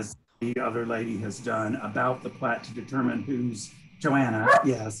 as the other lady has done, about the plat to determine whose, Joanna,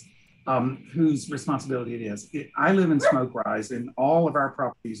 yes, whose responsibility it is. I live in Smoke Rise, and all of our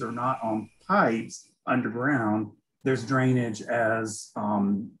properties are not on pipes underground. There's drainage as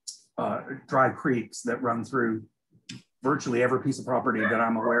dry creeks that run through virtually every piece of property that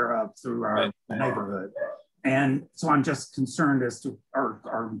I'm aware of through our neighborhood. And so I'm just concerned as to,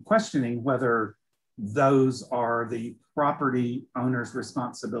 or questioning whether those are the property owner's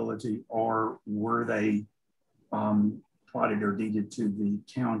responsibility, or were they plotted or deeded to the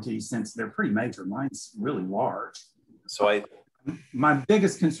county, since they're pretty major. Mine's really large. So my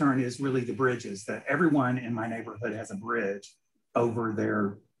biggest concern is really the bridges, that everyone in my neighborhood has a bridge over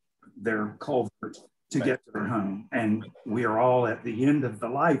their culvert to get to their home. And we are all at the end of the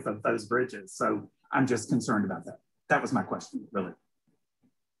life of those bridges. So I'm just concerned about that. That was my question, really.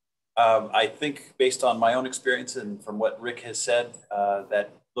 I think based on my own experience and from what Rick has said,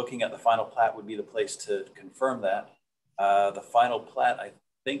 that looking at the final plat would be the place to confirm that. The final plat, I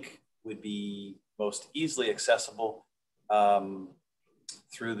think, would be most easily accessible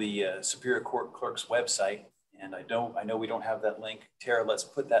through the Superior Court Clerk's website. And I know we don't have that link. Tara, let's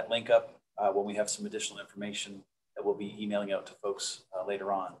put that link up when we have some additional information that we'll be emailing out to folks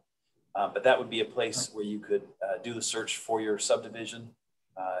later on. But that would be a place where you could do the search for your subdivision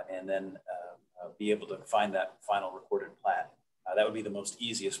and then be able to find that final recorded plat. That would be the most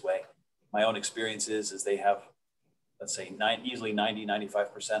easiest way. My own experience is they have, let's say, easily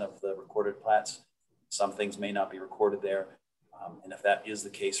 90–95% of the recorded plats. Some things may not be recorded there. And if that is the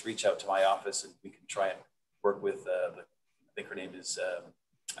case, reach out to my office and we can try and work with, I think her name is,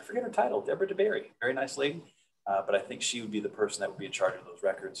 I forget her title, Deborah DeBerry, very nice lady. But I think she would be the person that would be in charge of those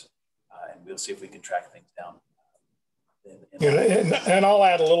records. And we'll see if we can track things down. And I'll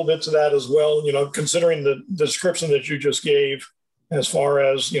add a little bit to that as well, considering the description that you just gave, as far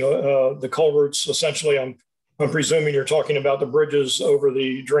as, the culverts, essentially, I'm presuming you're talking about the bridges over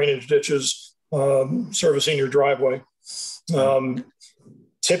the drainage ditches servicing your driveway.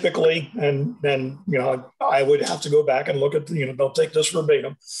 Typically, and I would have to go back and look at, don't take this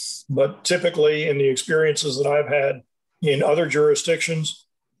verbatim, but typically in the experiences that I've had in other jurisdictions,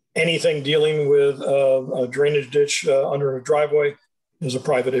 anything dealing with a drainage ditch under a driveway is a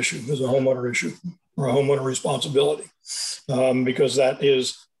private issue, is a homeowner issue or a homeowner responsibility, because that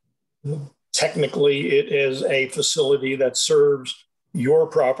is technically, it is a facility that serves your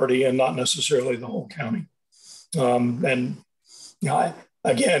property and not necessarily the whole county.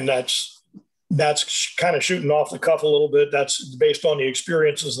 Again, that's kind of shooting off the cuff a little bit. That's based on the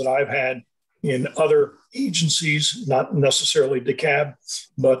experiences that I've had in other agencies, not necessarily DeKalb,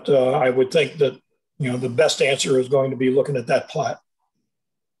 but I would think that, the best answer is going to be looking at that plat.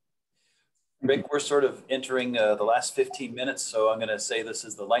 Rick, we're sort of entering the last 15 minutes, so I'm going to say this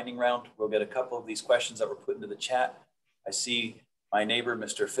is the lightning round. We'll get a couple of these questions that were put into the chat. I see my neighbor,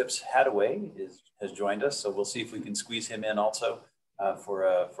 Mr. Phipps Hadaway, has joined us, so we'll see if we can squeeze him in also for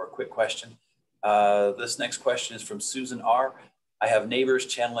a quick question. This next question is from Susan R. I have neighbors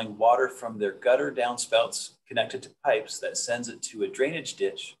channeling water from their gutter downspouts connected to pipes that sends it to a drainage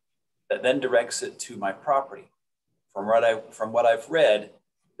ditch that then directs it to my property. From what I've read,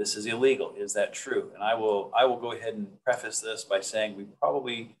 this is illegal. Is that true? And I will go ahead and preface this by saying we're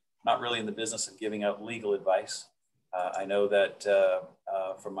probably not really in the business of giving out legal advice. I know that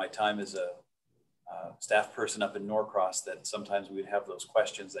from my time as a staff person up in Norcross, that sometimes we would have those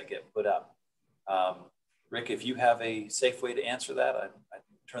questions that get put up. Rick, if you have a safe way to answer that, I'd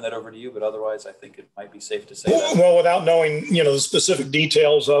turn that over to you, but otherwise I think it might be safe to say that. Well, without knowing, the specific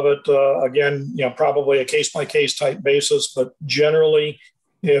details of it, again, probably a case-by-case type basis, but generally,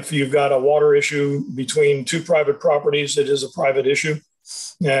 if you've got a water issue between two private properties, it is a private issue.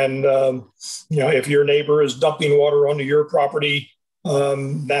 And, if your neighbor is dumping water onto your property,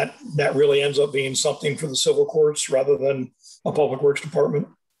 that really ends up being something for the civil courts rather than a public works department.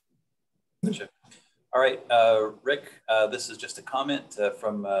 All right, Rick, this is just a comment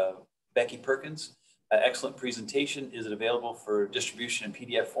from Becky Perkins. Excellent presentation. Is it available for distribution in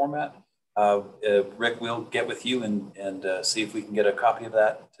PDF format? Rick, we'll get with you and see if we can get a copy of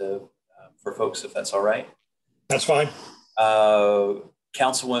that for folks, if that's all right. That's fine.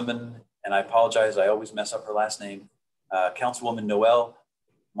 Councilwoman, and I apologize, I always mess up her last name, Councilwoman Noelle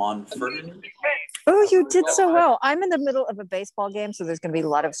Monferdin. Oh, you did so well. I'm in the middle of a baseball game, so there's going to be a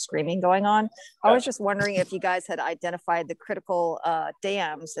lot of screaming going on. I was just wondering if you guys had identified the critical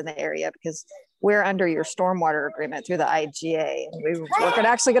dams in the area, because we're under your stormwater agreement through the IGA. And we're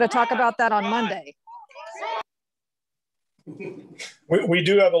actually going to talk about that on Monday. We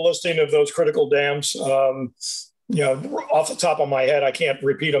do have a listing of those critical dams. Off the top of my head, I can't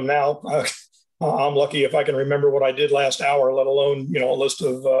repeat them now. I'm lucky if I can remember what I did last hour, let alone, a list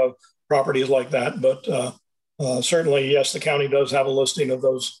of properties like that. But certainly, yes, the county does have a listing of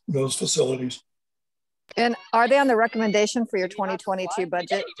those facilities. And are they on the recommendation for your 2022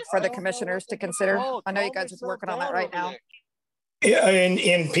 budget for the commissioners to consider? I know you guys are working on that right now. Yeah,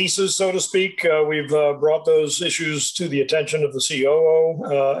 in pieces, so to speak. We've brought those issues to the attention of the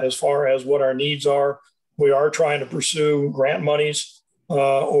COO as far as what our needs are. We are trying to pursue grant monies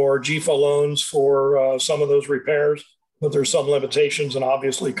or GFA loans for some of those repairs, but there's some limitations and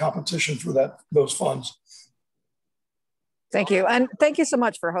obviously competition for those funds. Thank you. And thank you so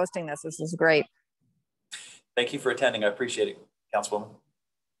much for hosting this. This is great. Thank you for attending. I appreciate it, Councilwoman.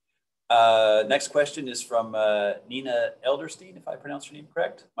 Next question is from Nina Elderstein, if I pronounce her name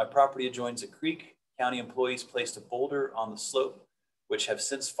correct. My property adjoins a creek. County employees placed a boulder on the slope, which have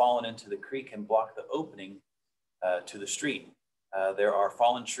since fallen into the creek and blocked the opening to the street. There are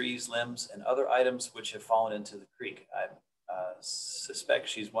fallen trees, limbs, and other items which have fallen into the creek. I suspect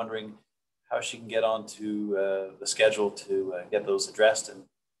she's wondering how she can get onto the schedule to get those addressed. And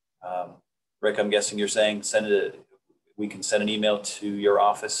Rick, I'm guessing you're saying we can send an email to your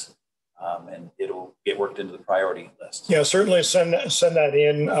office and it'll get worked into the priority list. Yeah, certainly send that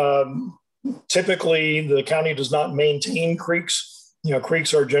in. Typically, the county does not maintain creeks.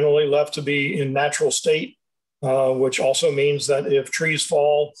 Creeks are generally left to be in natural state, which also means that if trees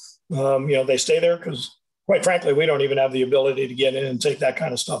fall, they stay there because, quite frankly, we don't even have the ability to get in and take that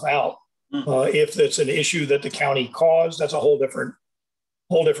kind of stuff out. If it's an issue that the county caused, that's a whole different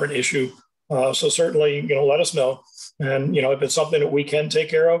issue. So certainly, let us know. And, if it's something that we can take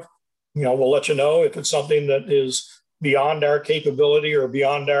care of, we'll let you know. If it's something that is beyond our capability or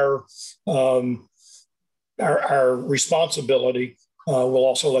beyond our responsibility, we'll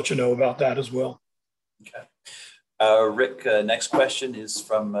also let you know about that as well. Okay. Rick, next question is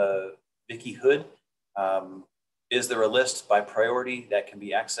from Vicki Hood. Is there a list by priority that can be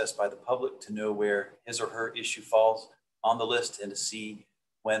accessed by the public to know where his or her issue falls on the list and to see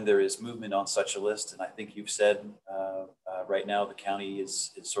when there is movement on such a list? And I think you've said right now the county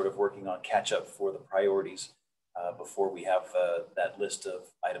is sort of working on catch up for the priorities before we have that list of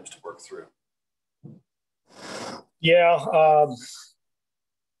items to work through. Yeah.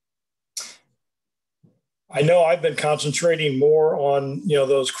 I know I've been concentrating more on,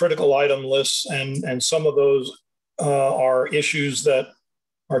 those critical item lists, and some of those are issues that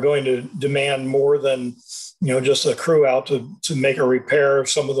are going to demand more than, just a crew out to make a repair.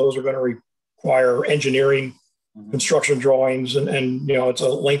 Some of those are going to require engineering, construction drawings, and it's a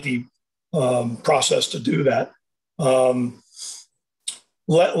lengthy process to do that. I'll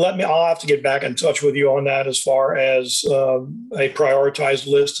have to get back in touch with you on that as far as a prioritized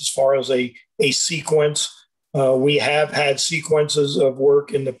list, as far as a sequence. We have had sequences of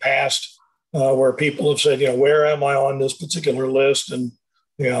work in the past where people have said, where am I on this particular list? And,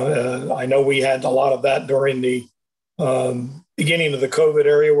 I know we had a lot of that during the beginning of the COVID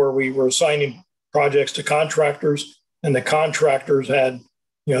area where we were assigning projects to contractors, and the contractors had,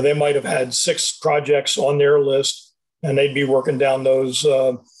 they might have had 6 projects on their list, and they'd be working down those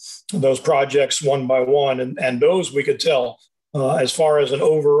projects one by one. And those we could tell as far as an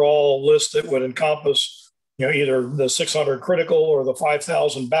overall list that would encompass, either the 600 critical or the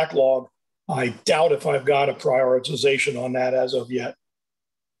 5,000 backlog. I doubt if I've got a prioritization on that as of yet.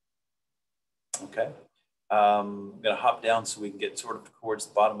 Okay. I'm going to hop down so we can get sort of towards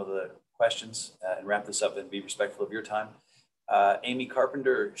the bottom of the questions and wrap this up and be respectful of your time. Amy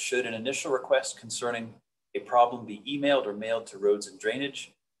Carpenter, should an initial request concerning a problem be emailed or mailed to roads and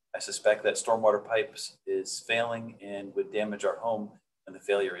drainage? I suspect that stormwater pipes is failing and would damage our home when the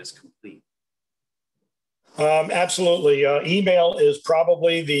failure is complete. Absolutely. Email is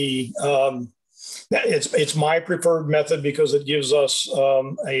probably it's my preferred method because it gives us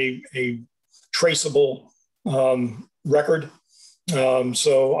a traceable record.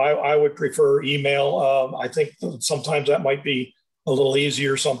 So I would prefer email. I think sometimes that might be a little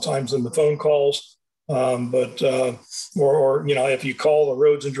easier sometimes than the phone calls. Or if you call the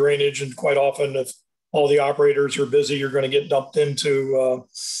roads and drainage, and quite often if all the operators are busy, you're going to get dumped into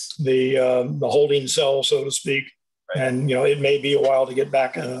the holding cell, so to speak. Right. And it may be a while to get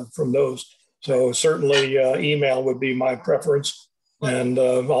back from those. So certainly email would be my preference, and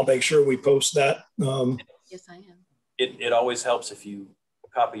I'll make sure we post that. Yes, I am. It always helps if you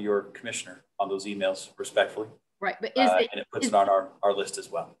copy your commissioner on those emails respectfully. Right, but and it puts it on our list as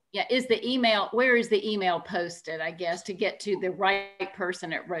well. Yeah, is the email, where is the email posted, I guess, to get to the right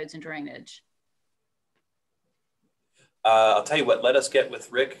person at Roads and Drainage? I'll tell you what, let us get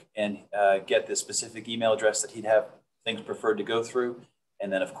with Rick and get the specific email address that he'd have things preferred to go through.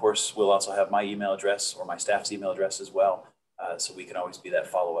 And then of course, we'll also have my email address or my staff's email address as well. So we can always be that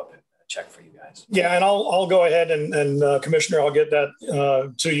follow-up check for you guys. Yeah, and I'll go ahead and Commissioner, I'll get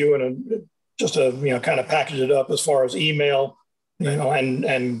that to you in just to kind of package it up as far as email,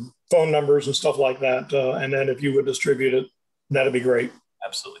 and phone numbers and stuff like that. And then if you would distribute it, that'd be great.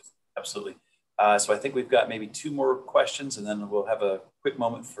 Absolutely, absolutely. So I think we've got maybe 2 more questions, and then we'll have a quick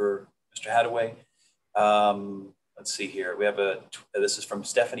moment for Mr. Hadaway. Let's see here. We have this is from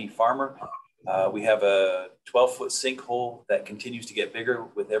Stephanie Farmer. We have a 12-foot sinkhole that continues to get bigger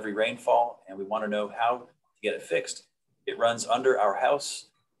with every rainfall, and we want to know how to get it fixed. It runs under our house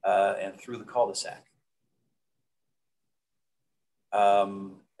and through the cul-de-sac.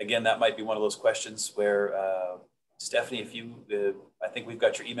 Again, that might be one of those questions where, Stephanie, if you, I think we've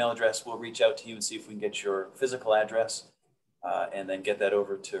got your email address. We'll reach out to you and see if we can get your physical address and then get that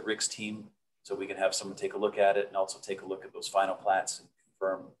over to Rick's team so we can have someone take a look at it and also take a look at those final plats and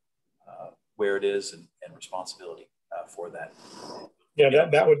confirm where it is and responsibility for that. Yeah,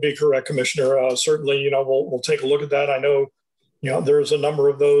 that would be correct, Commissioner. Certainly, we'll take a look at that. I know, there's a number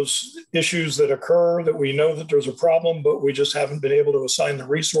of those issues that occur that we know that there's a problem, but we just haven't been able to assign the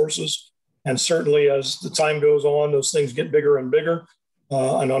resources. And certainly as the time goes on, those things get bigger and bigger.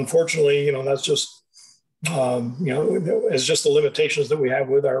 And unfortunately, that's just, it's just the limitations that we have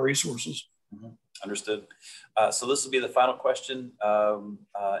with our resources. Mm-hmm. Understood. So this will be the final question. And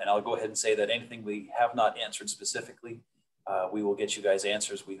I'll go ahead and say that anything we have not answered specifically, we will get you guys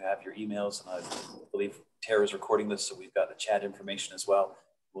answers. We have your emails, and I believe Tara's recording this, so we've got the chat information as well.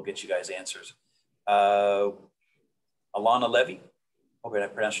 We'll get you guys answers. Alana Levy, hope I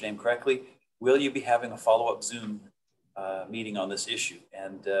pronounced your name correctly. Will you be having a follow-up Zoom meeting on this issue?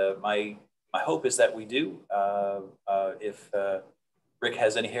 And my hope is that we do. If Rick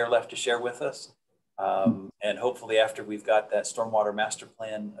has any hair left to share with us, and hopefully after we've got that stormwater master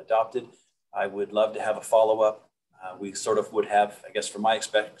plan adopted, I would love to have a follow-up. We sort of would have, I guess, from my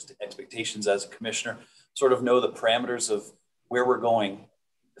expectations as a commissioner, sort of know the parameters of where we're going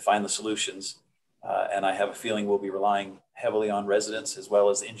to find the solutions. And I have a feeling we'll be relying heavily on residents as well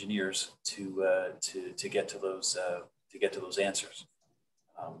as engineers to get to those answers.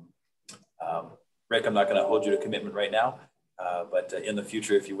 Rick, I'm not going to hold you to commitment right now, but in the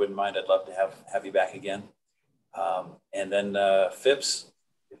future, if you wouldn't mind, I'd love to have you back again. And then Phipps,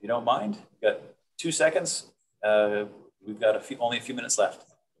 if you don't mind, you've got 2 seconds. We've got only a few minutes left.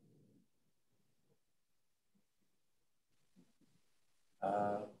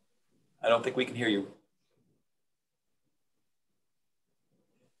 I don't think we can hear you.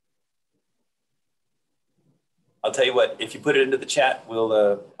 I'll tell you what, if you put it into the chat,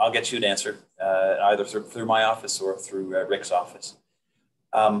 I'll get you an answer, either through my office or through Rick's office.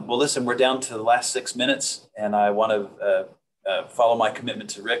 Well, listen, we're down to the last 6 minutes, and I want to follow my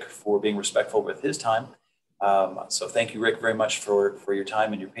commitment to Rick for being respectful with his time. So thank you, Rick, very much for your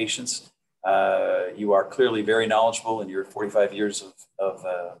time and your patience. You are clearly very knowledgeable, and your 45 years of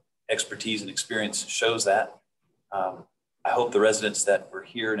expertise and experience shows that. I hope the residents that were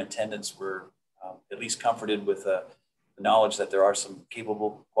here in attendance were at least comforted with the knowledge that there are some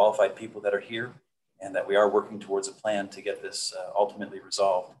capable, qualified people that are here, and that we are working towards a plan to get this ultimately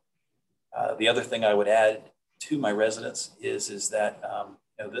resolved. The other thing I would add to my residents is that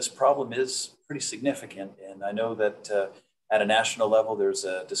this problem is pretty significant, and I know that at a national level, there's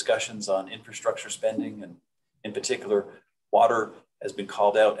discussions on infrastructure spending, and in particular, water has been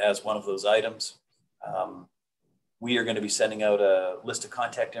called out as one of those items. We are going to be sending out a list of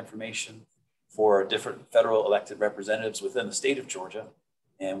contact information for different federal elected representatives within the state of Georgia.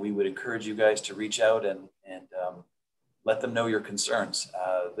 And we would encourage you guys to reach out and let them know your concerns.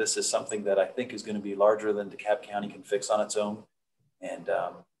 This is something that I think is going to be larger than DeKalb County can fix on its own. And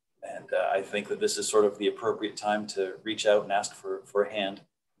I think that this is sort of the appropriate time to reach out and ask for a hand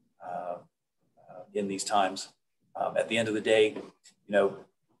in these times. At the end of the day,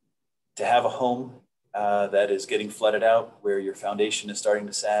 to have a home that is getting flooded out, where your foundation is starting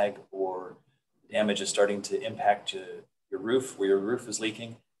to sag or damage is starting to impact your roof, where your roof is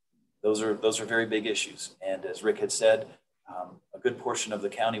leaking, those are very big issues. And as Rick had said, a good portion of the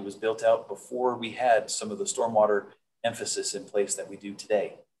county was built out before we had some of the stormwater emphasis in place that we do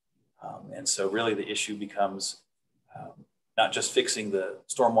today. And so really the issue becomes not just fixing the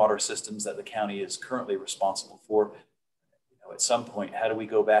stormwater systems that the county is currently responsible for. At some point, how do we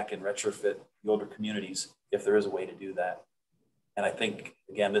go back and retrofit the older communities if there is a way to do that? And I think,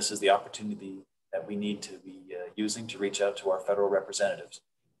 again, this is the opportunity that we need to be using to reach out to our federal representatives.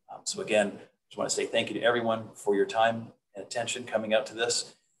 So again, I just want to say thank you to everyone for your time and attention coming out to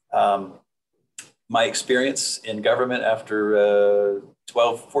this. My experience in government after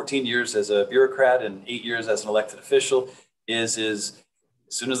 14 years as a bureaucrat and 8 years as an elected official is as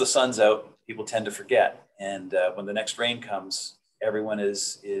soon as the sun's out, people tend to forget. And when the next rain comes, everyone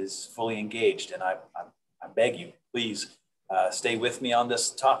is fully engaged. And I beg you, please stay with me on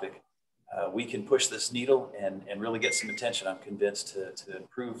this topic. We can push this needle and really get some attention, I'm convinced, to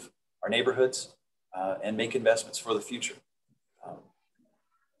improve our neighborhoods and make investments for the future.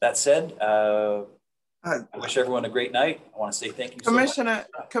 That said, I wish everyone a great night. I want to say thank you so much.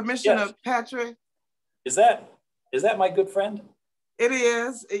 Commissioner Yes. Patrick. Is that my good friend? It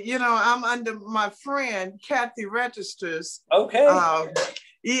is. I'm under my friend Kathy Registers. Okay.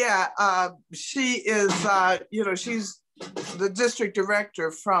 She is. She's the district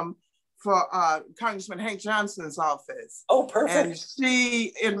director for Congressman Hank Johnson's office. Oh, perfect. And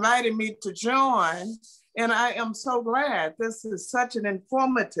she invited me to join, and I am so glad. This is such an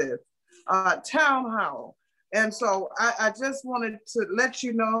informative town hall. And so I just wanted to let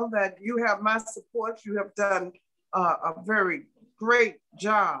you know that you have my support. You have done a very great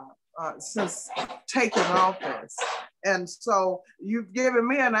job since taking office. And so you've given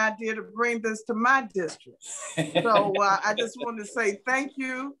me an idea to bring this to my district. So I just want to say thank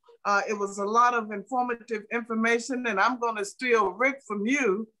you. It was a lot of informative information, and I'm going to steal Rick from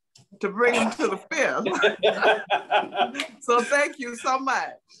you to bring him to the fifth. So thank you so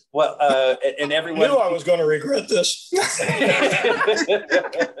much. Well, and everyone knew I was going to regret this.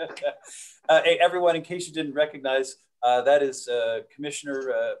 Everyone, in case you didn't recognize, that is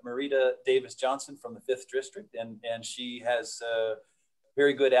Commissioner Marita Davis Johnson from the 5th District, and she has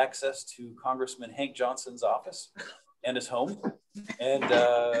very good access to Congressman Hank Johnson's office and his home. And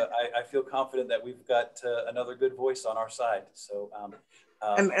I feel confident that we've got another good voice on our side. So,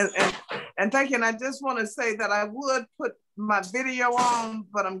 and thank you. And I just want to say that I would put my video on,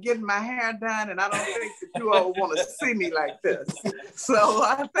 but I'm getting my hair done, and I don't think that you all want to see me like this. So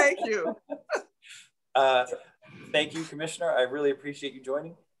thank you. Thank you, Commissioner. I really appreciate you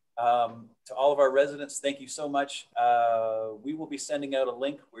joining. To all of our residents, thank you so much. We will be sending out a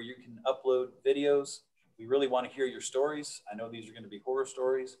link where you can upload videos. We really want to hear your stories. I know these are going to be horror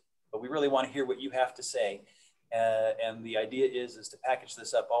stories, but we really want to hear what you have to say. And the idea is to package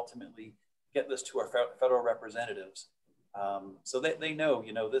this up, ultimately get this to our federal representatives, so that they know,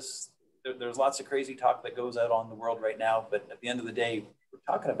 there's lots of crazy talk that goes out on the world right now, but at the end of the day, we're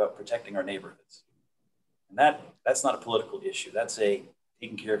talking about protecting our neighborhoods. And that's not a political issue. That's a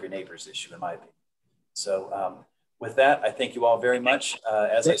taking care of your neighbors issue, in my opinion. So with that, I thank you all very much.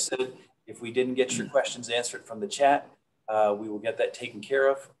 As I said, if we didn't get your questions answered from the chat, we will get that taken care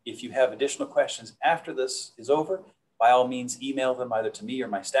of. If you have additional questions after this is over, by all means, email them either to me or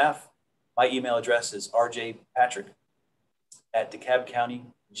my staff. My email address is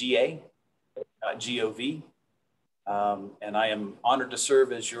rjpatrick@DeKalbCountyGA.gov. And I am honored to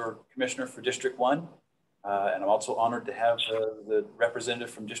serve as your commissioner for District 1. And I'm also honored to have the representative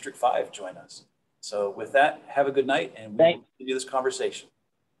from District 5 join us. So with that, have a good night, and we'll continue this conversation.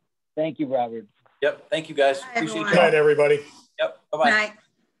 Thank you, Robert. Yep. Thank you, guys. Bye, Appreciate it. Good night, everybody. Yep. Bye-bye. Night.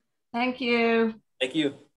 Thank you. Thank you.